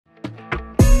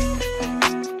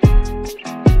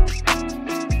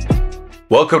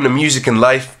Welcome to Music and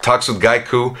Life, Talks with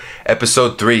Gaiku,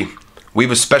 Episode 3. We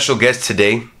have a special guest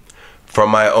today from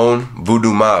my own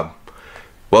Voodoo Mob.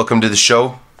 Welcome to the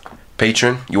show,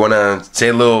 patron. You want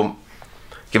to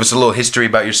give us a little history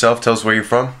about yourself? Tell us where you're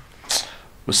from.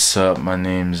 What's up? My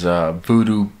name's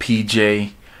Voodoo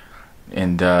PJ,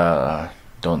 and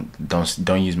don't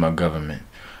use my government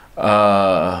for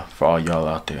all y'all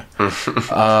out there.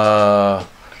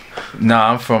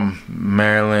 I'm from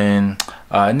Maryland,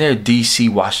 near DC,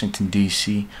 Washington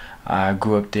DC. I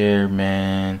grew up there,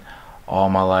 man, all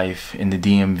my life in the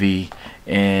DMV.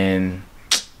 And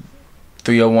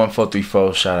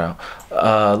 301-434, shout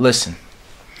out. Listen,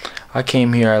 I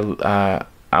came here.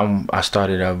 I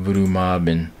started a Voodoo Mob,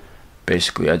 and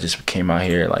basically I just came out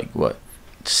here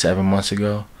 7 months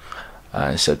ago,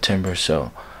 in September.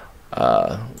 So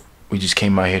we just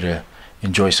came out here to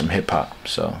enjoy some hip hop.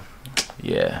 So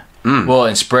yeah. Well,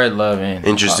 and spread love and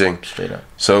interesting. Hip-hop, straight up.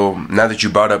 So now that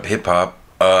you brought up hip hop,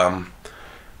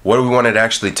 what we wanted to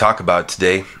actually talk about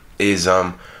today is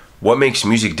what makes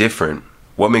music different.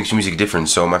 What makes music different?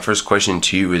 So my first question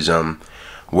to you is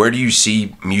where do you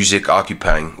see music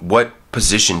occupying? What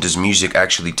position does music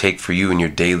actually take for you in your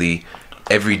daily,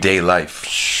 everyday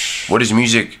life? What is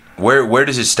music? Where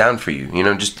does it stand for you? You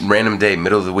know, just random day,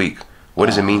 middle of the week. What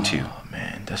does it mean to you?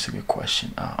 Man, that's a good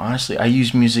question. Honestly, I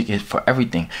use music for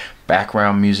everything.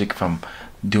 Background music from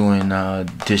doing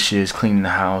dishes, cleaning the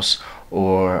house,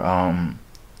 or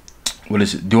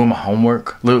doing my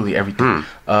homework. Literally everything.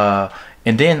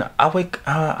 And then I wake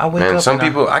Man, up. Some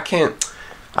people I can't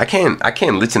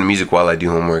listen to music while I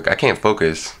do homework. I can't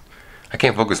focus.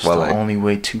 It's the only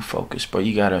way to focus, bro.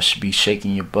 You gotta be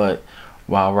shaking your butt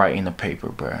while writing the paper,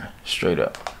 bro. Straight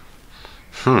up.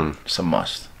 It's a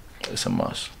must. It's a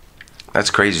must. That's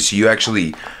crazy. So you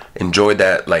actually enjoy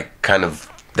that, kind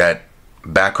of that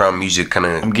background music, kind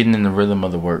of. I'm getting in the rhythm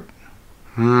of the work.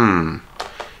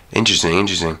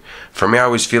 Interesting. For me, I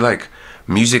always feel like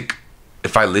music,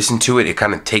 if I listen to it, it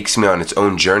kind of takes me on its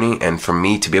own journey. And for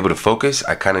me to be able to focus,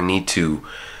 I kind of need to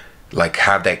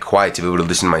have that quiet to be able to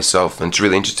listen to myself. And it's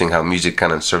really interesting how music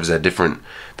kind of serves that different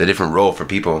role for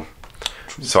people.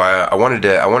 So I wanted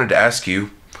to ask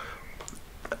you,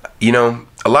 you know,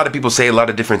 a lot of people say a lot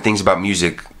of different things about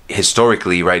music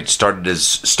historically, right? It started as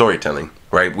storytelling,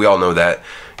 right? We all know that.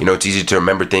 You know, it's easy to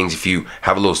remember things if you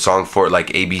have a little song for it, like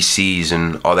ABCs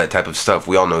and all that type of stuff.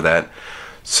 We all know that.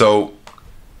 So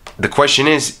the question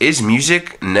is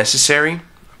music necessary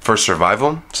for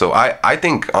survival? So I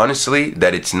think, honestly,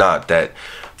 that it's not. That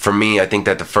for me, I think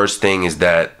that the first thing is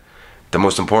that the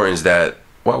most important is that...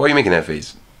 Why are you making that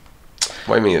face?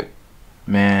 Why are you making it?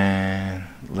 Man,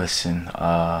 listen,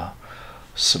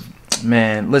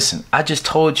 I just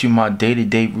told you my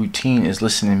day-to-day routine is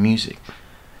listening to music.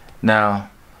 Now,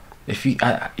 if you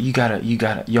gotta,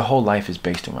 your whole life is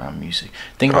based around music.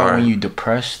 Think about when you're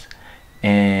depressed,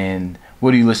 and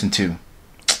what do you listen to?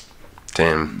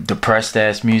 Damn. Depressed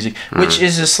ass music, which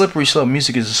is a slippery slope.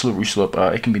 Music is a slippery slope.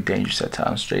 It can be dangerous at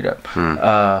times, straight up.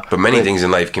 But many things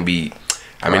in life can be...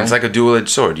 I mean, it's like a dual-edged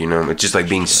sword, you know? It's just like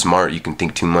being smart. You can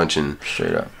think too much and...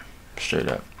 Straight up.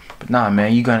 But nah,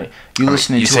 man, you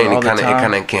listening to it all the time. It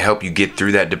kind of can help you get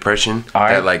through that depression. All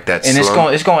right. That and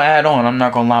slump. it's gonna add on. I'm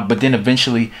not gonna lie. But then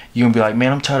eventually you're gonna be like,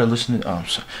 man, I'm tired of listening.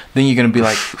 Then you're gonna be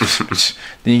like,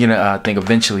 then you're gonna think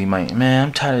eventually, man,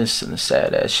 I'm tired of listening to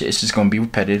sad ass shit. It's just gonna be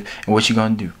repetitive. And what you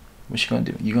gonna do?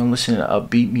 You're gonna listen to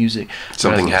upbeat music.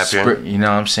 Something happier. You know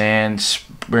what I'm saying?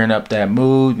 Spring up that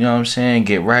mood. You know what I'm saying?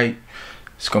 Get right.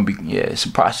 It's gonna be, it's a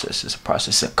process.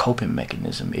 It's a coping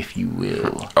mechanism, if you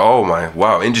will. Oh my,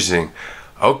 wow, interesting.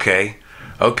 Okay.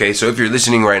 So if you're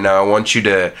listening right now, I want you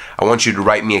to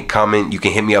write me a comment. You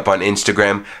can hit me up on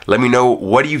Instagram. Let me know,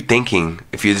 what are you thinking?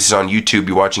 If this is on YouTube,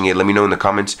 you're watching it, let me know in the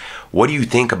comments. What do you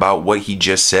think about what he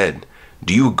just said?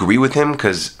 Do you agree with him?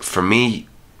 Because for me,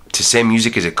 to say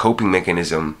music is a coping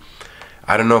mechanism,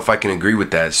 I don't know if I can agree with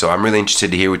that. So I'm really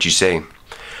interested to hear what you say.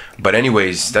 But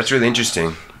anyways, that's really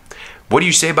interesting. What do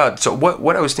you say about... So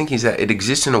what I was thinking is that it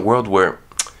exists in a world where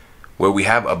we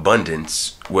have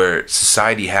abundance, where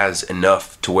society has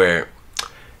enough to where,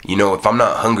 you know, if I'm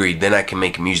not hungry, then I can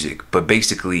make music. But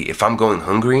basically, if I'm going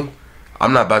hungry,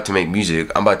 I'm not about to make music.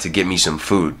 I'm about to get me some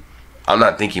food. I'm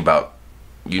not thinking about,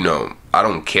 you know, I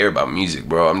don't care about music,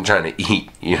 bro. I'm trying to eat.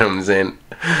 You know what I'm saying?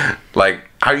 Like,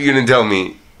 how are you going to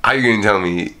tell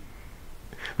me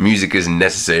music is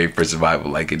necessary for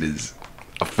survival like it is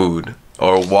a food?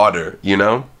 Or water, you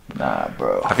know? Nah,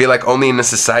 bro. I feel like only in a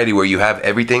society where you have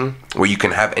everything, where you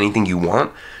can have anything you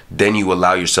want, then you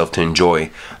allow yourself to enjoy,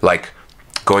 like,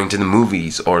 going to the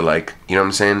movies or, you know what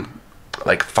I'm saying?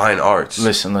 Like, fine arts.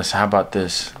 Listen, how about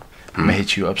this? I'm gonna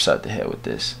hit you upside the head with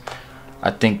this.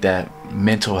 I think that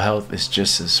mental health is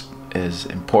just as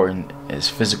important as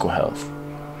physical health.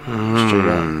 Straight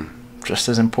up, just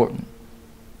as important.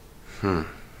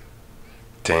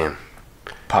 Damn.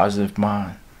 Positive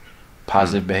mind,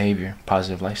 positive behavior,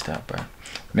 positive lifestyle, bro.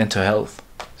 Mental health,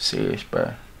 serious,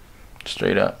 bro.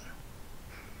 Straight up.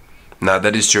 Nah,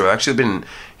 that is true. I've actually been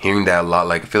hearing that a lot.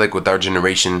 Like, I feel like with our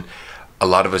generation, a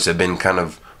lot of us have been kind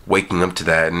of waking up to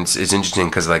that, and it's interesting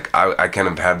because like I kind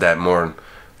of have that more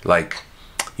like,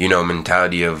 you know,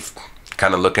 mentality of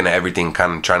kind of looking at everything,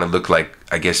 kind of trying to look like,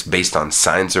 I guess, based on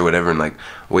science or whatever. And like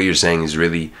what you're saying is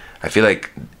really, I feel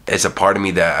like it's a part of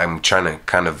me that I'm trying to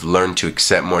kind of learn to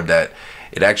accept more, that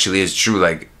it actually is true.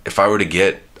 Like if I were to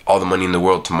get all the money in the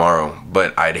world tomorrow,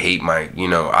 but I'd hate my, you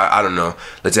know, I don't know,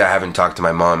 let's say I haven't talked to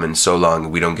my mom in so long,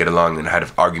 we don't get along, and I had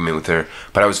an argument with her,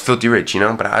 but I was filthy rich, you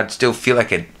know, but I'd still feel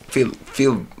like I'd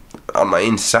feel on my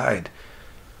inside,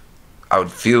 I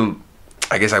would feel,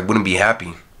 I guess I wouldn't be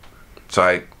happy.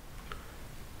 So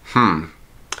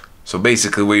so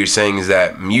basically what you're saying is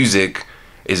that music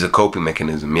is a coping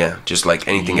mechanism, yeah, just like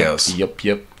anything else.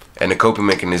 Yep. And a coping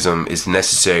mechanism is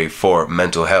necessary for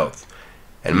mental health.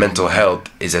 And mental health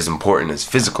is as important as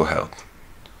physical health.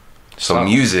 So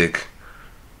music,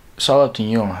 it's all up to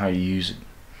you on how you use it.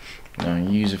 You know,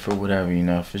 you use it for whatever, you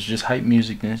know. If it's just hype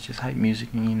music, then it's just hype music,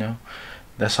 and you know,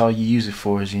 that's all you use it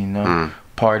for, is, you know,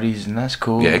 parties, and that's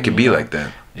cool. Yeah, it could be like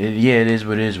that. It is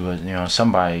what it is, but you know,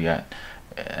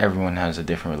 everyone has a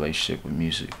different relationship with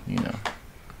music, you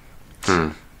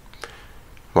know.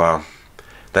 Wow,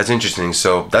 that's interesting.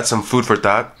 So that's some food for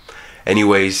thought.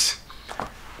 Anyways,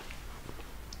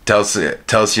 tell us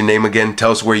your name again.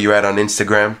 Tell us where you're at on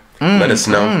Instagram. Let us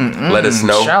know. Let us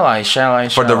know. Shall I?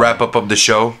 For the wrap up of the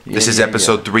show. This is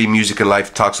episode 3, Music and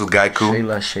Life Talks with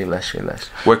Gaiku. Say less.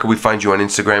 Where can we find you on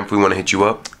Instagram if we want to hit you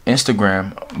up?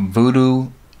 Instagram,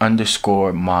 voodoo_mob.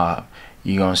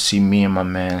 You're gonna see me and my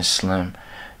man Slim,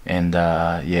 and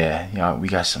yeah, we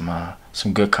got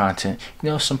some good content, you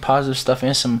know, some positive stuff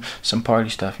and some party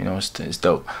stuff, you know. It's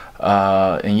dope.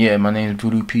 And yeah, my name is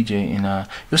Voodoo PJ, and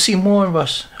you'll see more of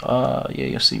us.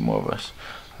 You'll see more of us.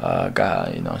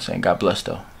 God, you know what I'm saying? God bless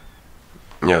though.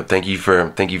 Yeah, thank you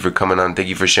for coming on. Thank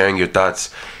you for sharing your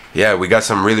thoughts. Yeah, we got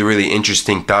some really, really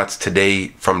interesting thoughts today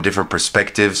from different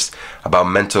perspectives about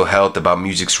mental health, about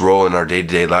music's role in our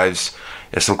day-to-day lives.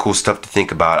 There's some cool stuff to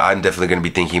think about. I'm definitely going to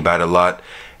be thinking about it a lot.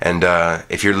 And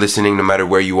if you're listening, no matter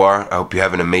where you are, I hope you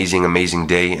have an amazing, amazing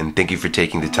day. And thank you for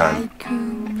taking the time.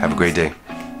 Have a great day.